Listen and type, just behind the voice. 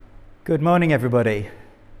Good morning, everybody.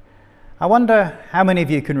 I wonder how many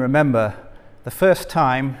of you can remember the first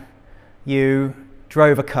time you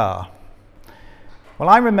drove a car. Well,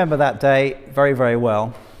 I remember that day very, very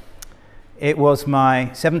well. It was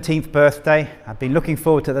my 17th birthday. I'd been looking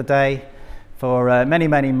forward to the day for many,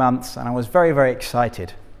 many months, and I was very, very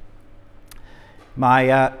excited. My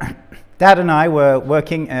dad and I were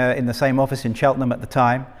working in the same office in Cheltenham at the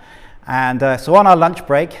time, and so on our lunch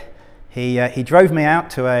break, he drove me out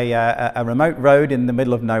to a remote road in the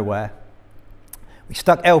middle of nowhere. We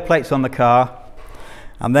stuck L plates on the car,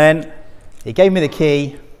 and then he gave me the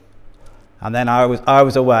key, and then I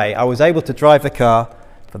was away. I was able to drive the car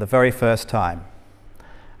for the very first time.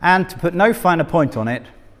 And to put no finer point on it,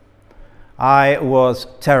 I was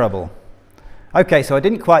terrible. Okay, so I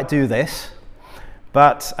didn't quite do this,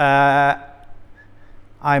 but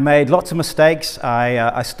I made lots of mistakes.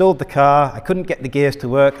 I stalled the car. I couldn't get the gears to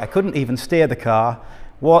work. I couldn't even steer the car.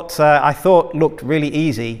 What I thought looked really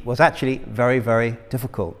easy was actually very, very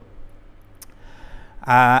difficult.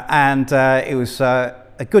 And it was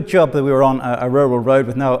a good job that we were on a rural road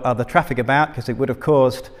with no other traffic about, because it would have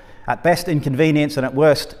caused, at best, inconvenience and at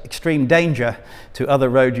worst, extreme danger to other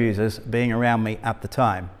road users being around me at the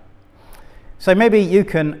time. So maybe you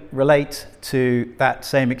can relate to that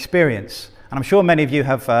same experience. And I'm sure many of you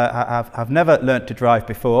have never learnt to drive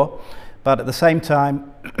before, but at the same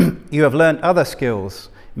time, you have learnt other skills,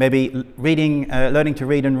 maybe learning to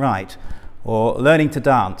read and write, or learning to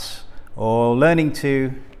dance, or learning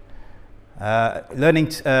to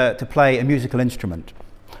play a musical instrument.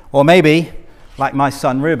 Or maybe, like my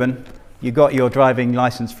son Ruben, you got your driving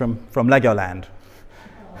license from Legoland.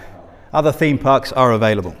 Other theme parks are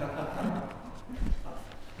available.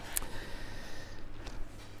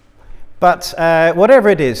 But whatever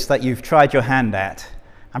it is that you've tried your hand at,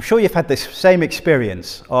 I'm sure you've had this same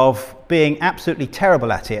experience of being absolutely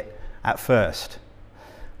terrible at it at first.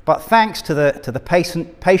 But thanks to the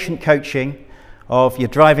patient coaching of your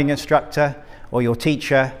driving instructor or your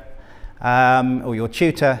teacher or your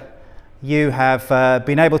tutor, you have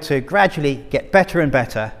been able to gradually get better and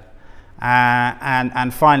better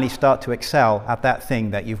and finally start to excel at that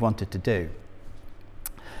thing that you've wanted to do.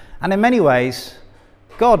 And in many ways,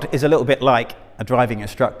 God is a little bit like a driving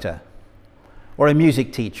instructor, or a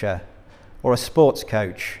music teacher, or a sports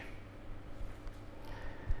coach.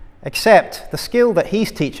 Except the skill that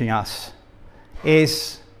he's teaching us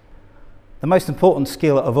is the most important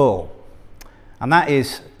skill of all, and that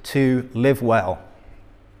is to live well.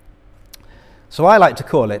 So I like to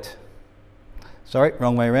call it,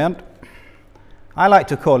 wrong way around. I like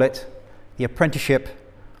to call it the apprenticeship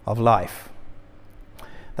of life.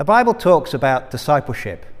 The Bible talks about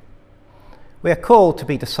discipleship. We are called to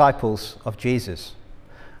be disciples of Jesus.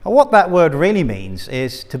 And what that word really means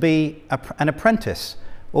is to be an apprentice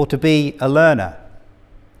or to be a learner.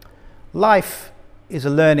 Life is a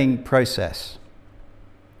learning process.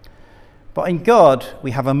 But in God,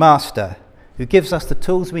 we have a master who gives us the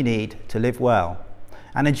tools we need to live well.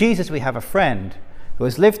 And in Jesus, we have a friend who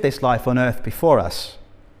has lived this life on earth before us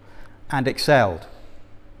and excelled.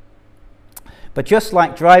 But just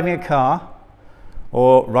like driving a car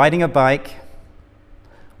or riding a bike,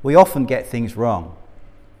 we often get things wrong.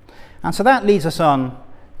 And so that leads us on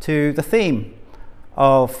to the theme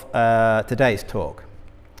of today's talk,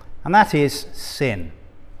 and that is sin.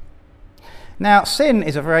 Now, sin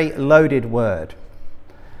is a very loaded word.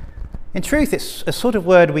 In truth, it's a sort of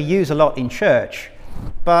word we use a lot in church,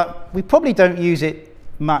 but we probably don't use it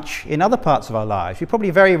much in other parts of our lives. We probably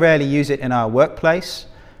very rarely use it in our workplace,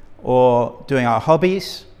 or doing our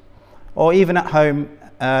hobbies, or even at home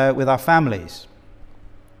with our families.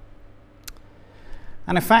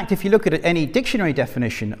 And in fact, if you look at any dictionary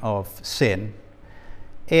definition of sin,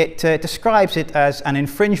 it describes it as an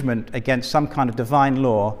infringement against some kind of divine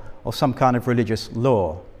law or some kind of religious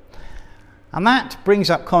law. And that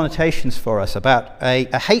brings up connotations for us about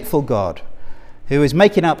a hateful God who is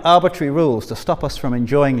making up arbitrary rules to stop us from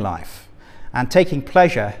enjoying life and taking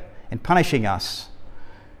pleasure in punishing us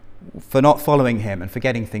for not following him and for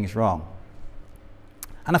getting things wrong.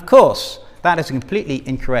 And of course, that is a completely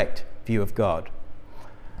incorrect view of God.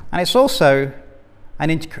 And it's also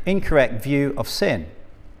an incorrect view of sin.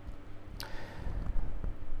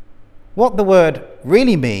 What the word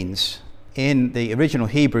really means in the original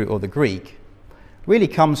Hebrew or the Greek really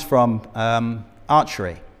comes from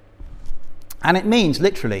archery. And it means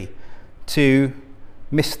literally to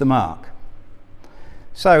miss the mark.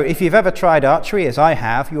 So if you've ever tried archery, as I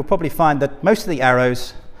have, you'll probably find that most of the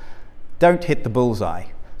arrows don't hit the bullseye.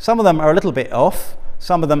 Some of them are a little bit off,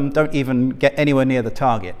 some of them don't even get anywhere near the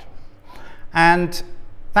target. And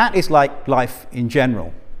that is like life in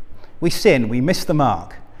general. we sin, we miss the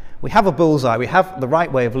mark. We have a bullseye, we have the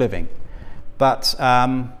right way of living, but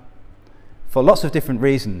for lots of different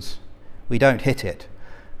reasons, we don't hit it.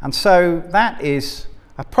 And so that is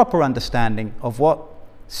a proper understanding of what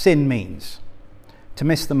sin means, to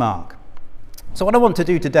miss the mark. So what I want to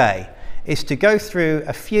do today is to go through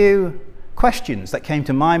a few questions that came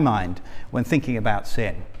to my mind when thinking about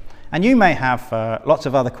sin. And you may have lots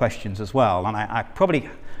of other questions as well, and I probably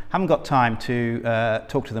haven't got time to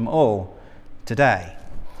talk to them all today.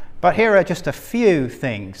 But here are just a few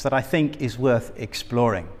things that I think is worth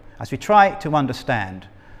exploring as we try to understand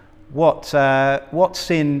what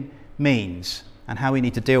sin means and how we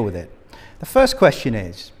need to deal with it. The first question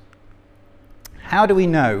is, how do we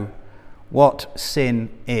know what sin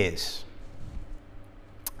is?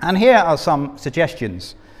 And here are some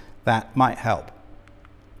suggestions that might help.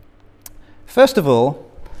 First of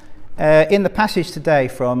all, in the passage today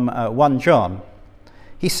from 1 John,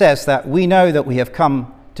 he says that we know that we have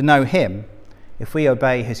come to know him if we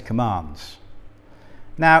obey his commands.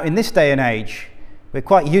 Now, in this day and age, we're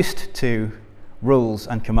quite used to rules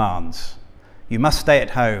and commands. You must stay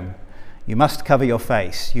at home. You must cover your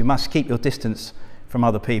face. You must keep your distance from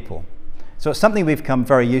other people. So it's something we've come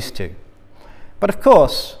very used to. But of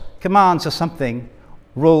course, commands are something,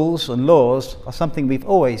 rules and laws are something we've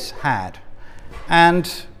always had.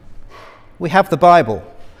 And we have the Bible,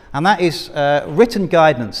 and that is written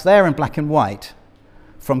guidance there in black and white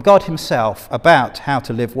from God himself about how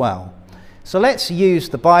to live well. So let's use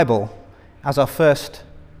the Bible as our first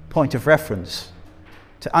point of reference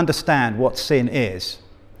to understand what sin is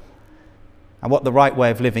and what the right way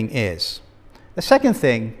of living is. The second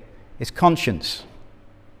thing is conscience.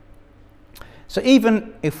 So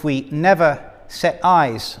even if we never set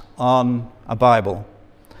eyes on a Bible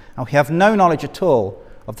and we have no knowledge at all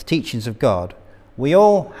of the teachings of God, we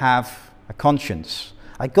all have a conscience,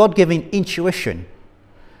 a God-given intuition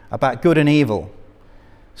about good and evil.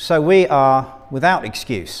 So we are without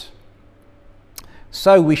excuse.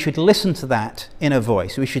 So we should listen to that inner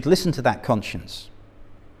voice. We should listen to that conscience.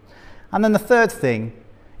 And then the third thing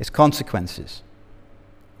is consequences.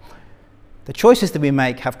 The choices that we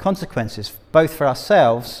make have consequences both for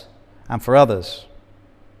ourselves and for others.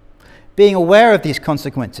 Being aware of these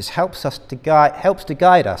consequences helps to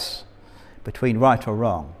guide us between right or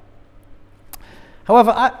wrong.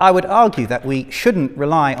 However, I would argue that we shouldn't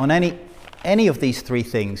rely on any of these three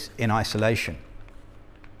things in isolation,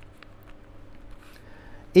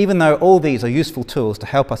 even though all these are useful tools to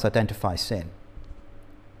help us identify sin.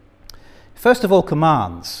 First of all,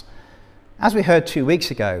 commands. As we heard 2 weeks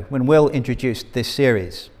ago when Will introduced this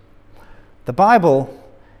series, the Bible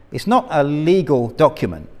is not a legal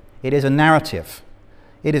document, it is a narrative.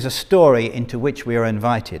 It is a story into which we are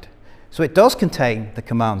invited. So it does contain the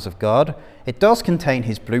commands of God, it does contain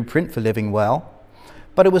his blueprint for living well,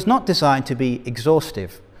 but it was not designed to be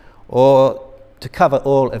exhaustive or to cover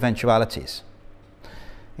all eventualities.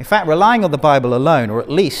 In fact, relying on the Bible alone, or at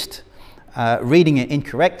least reading it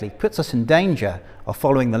incorrectly, puts us in danger of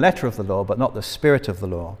following the letter of the law but not the spirit of the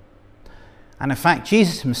law. And in fact,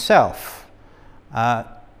 Jesus himself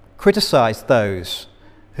criticized those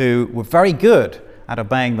who were very good at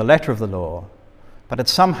obeying the letter of the law but had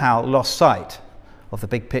somehow lost sight of the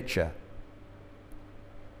big picture.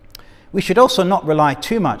 We should also not rely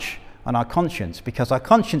too much on our conscience, because our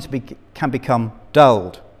conscience can become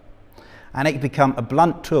dulled and it can become a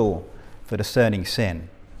blunt tool for discerning sin.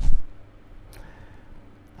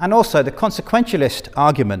 And also the consequentialist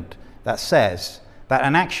argument that says that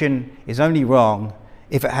an action is only wrong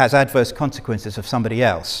if it has adverse consequences of somebody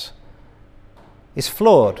else is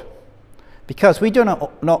flawed, because we do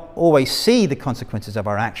not always see the consequences of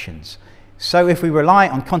our actions. So if we rely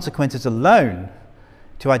on consequences alone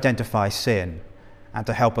to identify sin and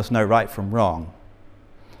to help us know right from wrong,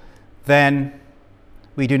 then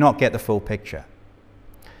we do not get the full picture.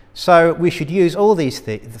 So we should use all these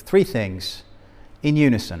the three things in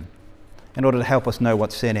unison in order to help us know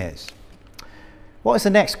what sin is. What is the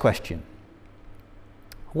next question?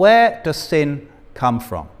 Where does sin come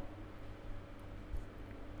from?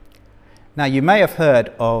 Now, you may have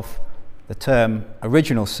heard of the term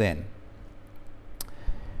original sin.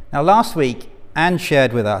 Now, last week, Anne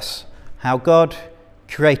shared with us how God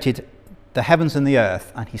created the heavens and the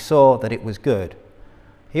earth, and he saw that it was good.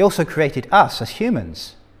 He also created us as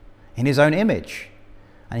humans in his own image,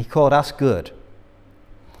 and he called us good.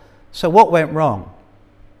 So what went wrong?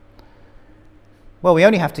 Well, we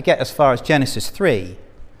only have to get as far as Genesis 3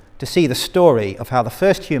 to see the story of how the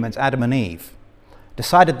first humans, Adam and Eve,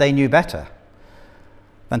 decided they knew better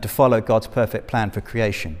than to follow God's perfect plan for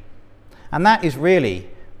creation. And that is really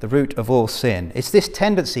the root of all sin. It's this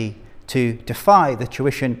tendency to defy the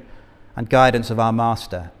tuition and guidance of our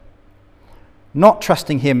Master, not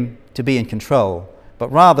trusting him to be in control,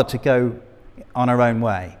 but rather to go on our own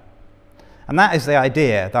way. And that is the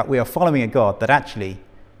idea that we are following a God that actually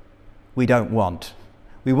we don't want.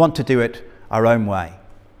 We want to do it our own way.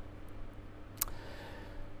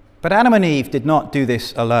 But Adam and Eve did not do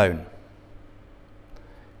this alone.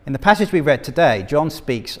 In the passage we read today, John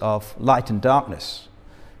speaks of light and darkness,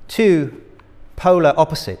 two polar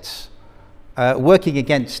opposites working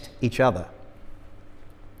against each other.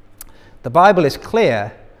 The Bible is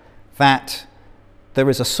clear that there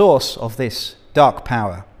is a source of this dark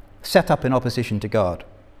power set up in opposition to God.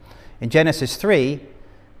 In Genesis 3,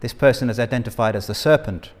 this person is identified as the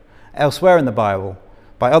serpent. Elsewhere in the Bible,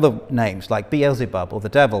 by other names like Beelzebub or the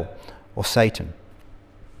devil or Satan.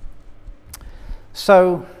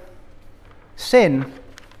 So, sin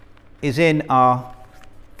is in our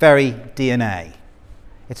very DNA.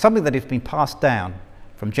 It's something that has been passed down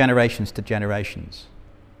from generations to generations.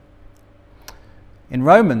 In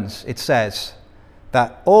Romans, it says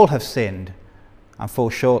that all have sinned and fall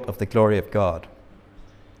short of the glory of God.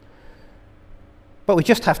 But we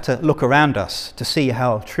just have to look around us to see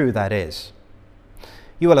how true that is.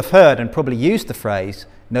 You will have heard and probably used the phrase,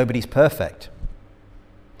 nobody's perfect.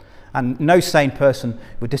 And no sane person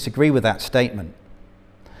would disagree with that statement.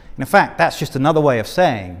 In fact, that's just another way of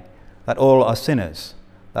saying that all are sinners,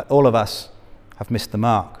 that all of us have missed the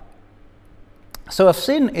mark. So if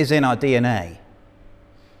sin is in our DNA,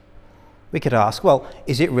 we could ask, well,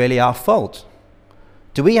 is it really our fault?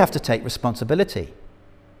 Do we have to take responsibility?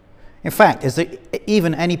 In fact, is there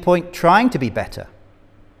even any point trying to be better?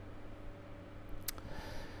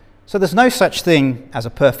 So there's no such thing as a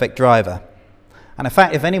perfect driver. And in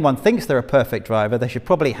fact, if anyone thinks they're a perfect driver, they should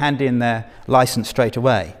probably hand in their license straight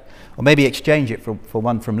away, or maybe exchange it for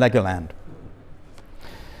one from Legoland.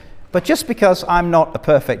 But just because I'm not a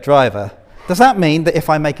perfect driver, does that mean that if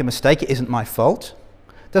I make a mistake, it isn't my fault?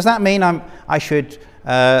 Does that mean I should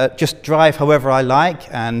just drive however I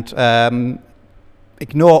like and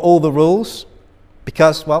ignore all the rules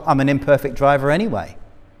because, well, I'm an imperfect driver anyway?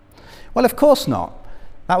 Well, of course not.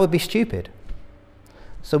 That would be stupid.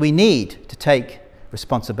 So we need to take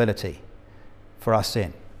responsibility for our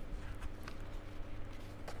sin.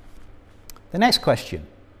 The next question: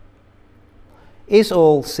 is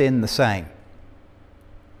all sin the same?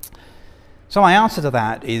 So my answer to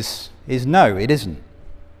that is no, it isn't.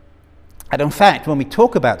 And in fact, when we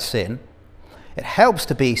talk about sin, it helps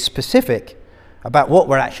to be specific about what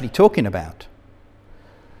we're actually talking about.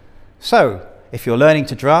 So, if you're learning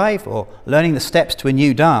to drive or learning the steps to a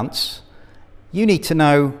new dance, you need to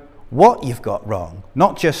know what you've got wrong,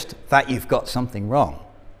 not just that you've got something wrong.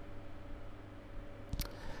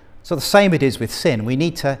 So the same it is with sin. We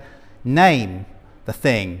need to name the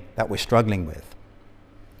thing that we're struggling with.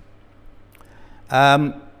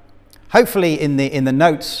 Hopefully in the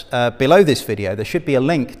notes below this video there should be a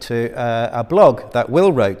link to a blog that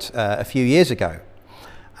Will wrote a few years ago,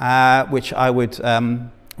 which I would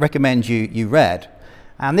recommend you read.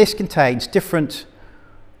 And this contains different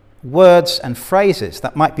words and phrases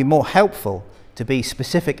that might be more helpful to be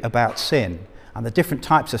specific about sin and the different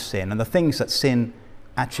types of sin and the things that sin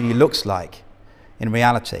actually looks like in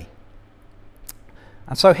reality.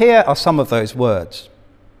 And so here are some of those words.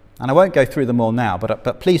 And I won't go through them all now,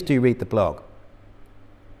 but please do read the blog.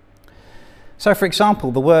 So, for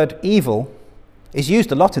example, the word evil is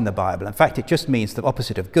used a lot in the Bible. In fact, it just means the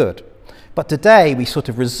opposite of good. But today we sort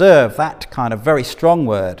of reserve that kind of very strong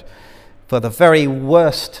word for the very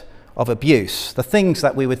worst of abuse, the things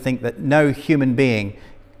that we would think that no human being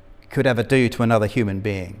could ever do to another human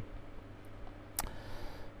being.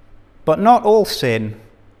 But not all sin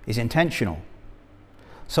is intentional.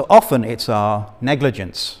 So often it's our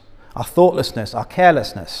negligence, our thoughtlessness, our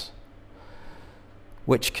carelessness,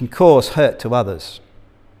 which can cause hurt to others.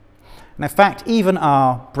 And in fact, even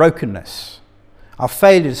our brokenness, our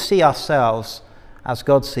failure to see ourselves as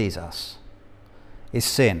God sees us, is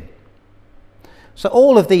sin. So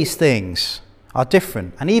all of these things are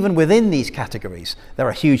different, and even within these categories, there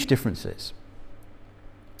are huge differences.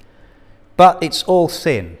 But it's all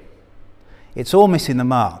sin. It's all missing the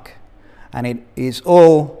mark, and it is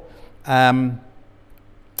all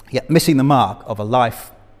missing the mark of a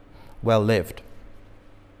life well lived.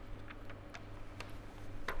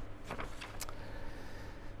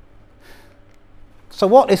 So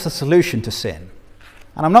what is the solution to sin?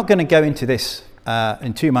 And I'm not going to go into this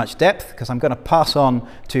in too much depth because I'm going to pass on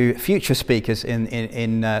to future speakers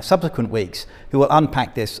in subsequent weeks who will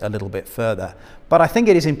unpack this a little bit further. But I think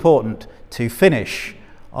it is important to finish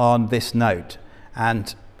on this note,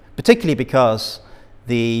 and particularly because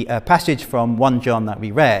the passage from 1 John that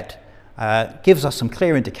we read gives us some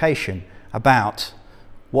clear indication about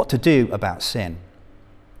what to do about sin.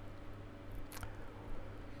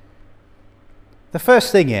 The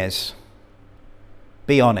first thing is,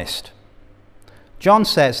 be honest. John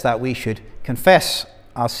says that we should confess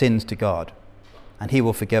our sins to God and he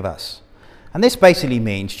will forgive us. And this basically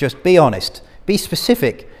means just be honest, be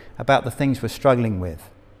specific about the things we're struggling with.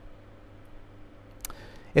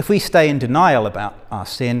 If we stay in denial about our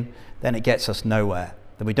sin, then it gets us nowhere.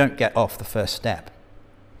 Then we don't get off the first step.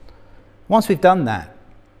 Once we've done that,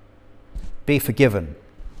 be forgiven.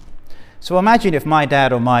 So imagine if my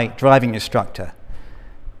dad or my driving instructor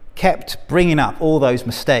kept bringing up all those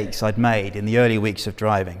mistakes I'd made in the early weeks of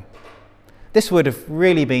driving. This would have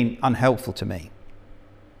really been unhelpful to me.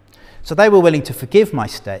 So they were willing to forgive my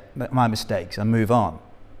mistakes and move on.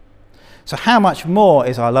 So how much more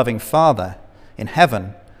is our loving Father in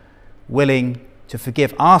heaven willing to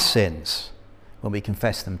forgive our sins when we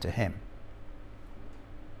confess them to him?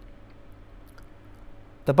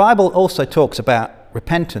 The Bible also talks about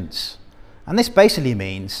repentance, and this basically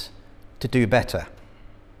means to do better,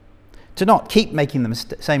 to not keep making the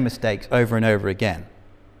same mistakes over and over again,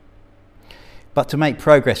 but to make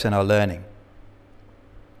progress in our learning.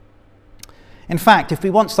 In fact, if we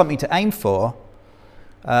want something to aim for,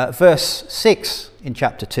 verse 6 in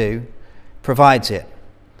chapter 2 provides it.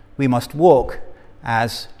 We must walk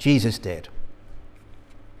as Jesus did.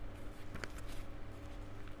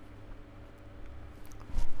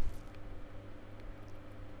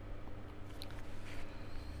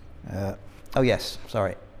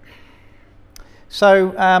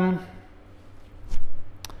 So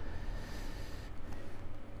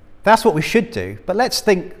that's what we should do, but let's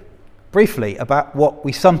think briefly about what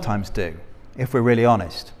we sometimes do, if we're really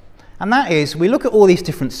honest. And that is, we look at all these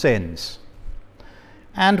different sins,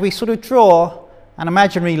 and we sort of draw an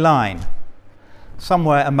imaginary line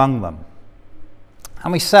somewhere among them.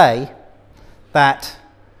 And we say that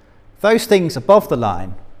those things above the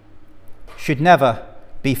line should never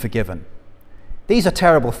be forgiven. These are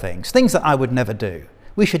terrible things that I would never do.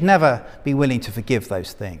 We should never be willing to forgive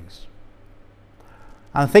those things.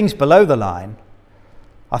 And things below the line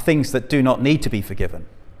are things that do not need to be forgiven.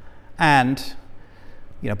 And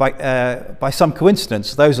by some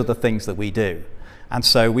coincidence, those are the things that we do. And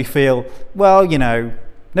so we feel, well,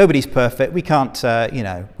 nobody's perfect. We can't,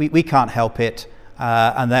 we can't help it,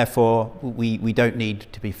 and therefore we don't need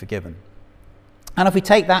to be forgiven. And if we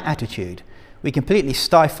take that attitude, we completely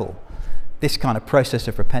stifle this kind of process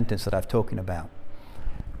of repentance that I've talking about.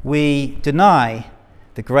 We deny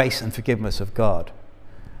the grace and forgiveness of God.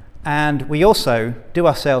 And we also do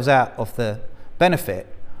ourselves out of the benefit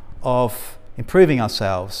of improving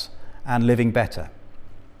ourselves and living better.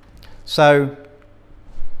 So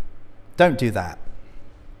don't do that.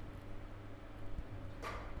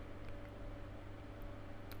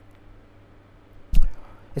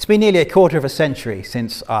 It's been nearly a quarter of a century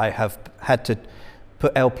since I have had to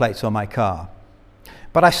put L plates on my car.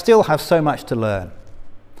 But I still have so much to learn.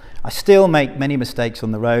 I still make many mistakes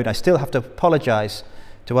on the road. I still have to apologize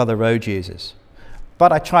to other road users.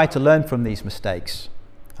 But I try to learn from these mistakes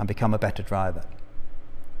and become a better driver.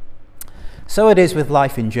 So it is with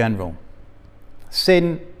life in general.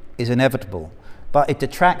 Sin is inevitable, but it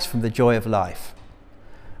detracts from the joy of life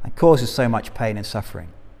and causes so much pain and suffering.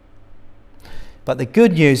 But the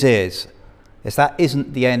good news is that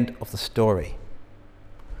isn't the end of the story.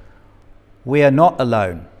 We are not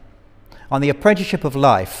alone. On the apprenticeship of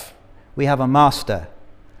life, we have a master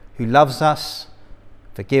who loves us,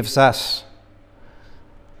 forgives us,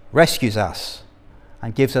 rescues us,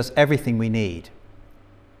 and gives us everything we need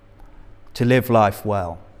to live life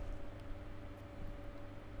well.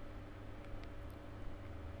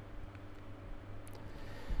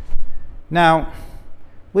 Now,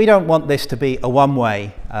 we don't want this to be a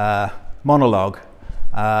one-way monologue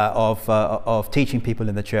of teaching people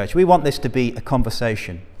in the church. We want this to be a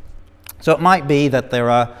conversation. So it might be that there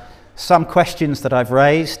are some questions that I've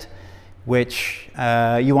raised which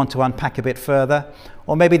you want to unpack a bit further,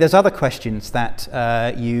 or maybe there's other questions that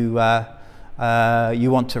you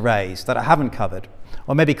want to raise that I haven't covered,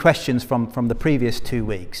 or maybe questions from the previous 2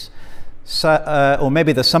 weeks. So, or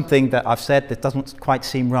maybe there's something that I've said that doesn't quite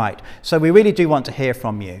seem right. So we really do want to hear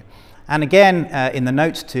from you. And again, in the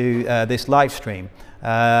notes to this live stream,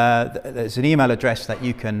 there's an email address that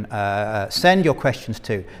you can send your questions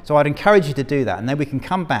to. So I'd encourage you to do that, and then we can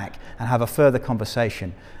come back and have a further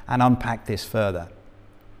conversation and unpack this further.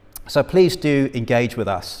 So please do engage with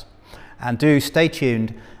us, and do stay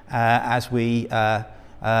tuned as we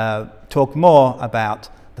talk more about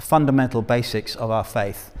the fundamental basics of our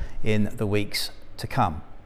faith in the weeks to come.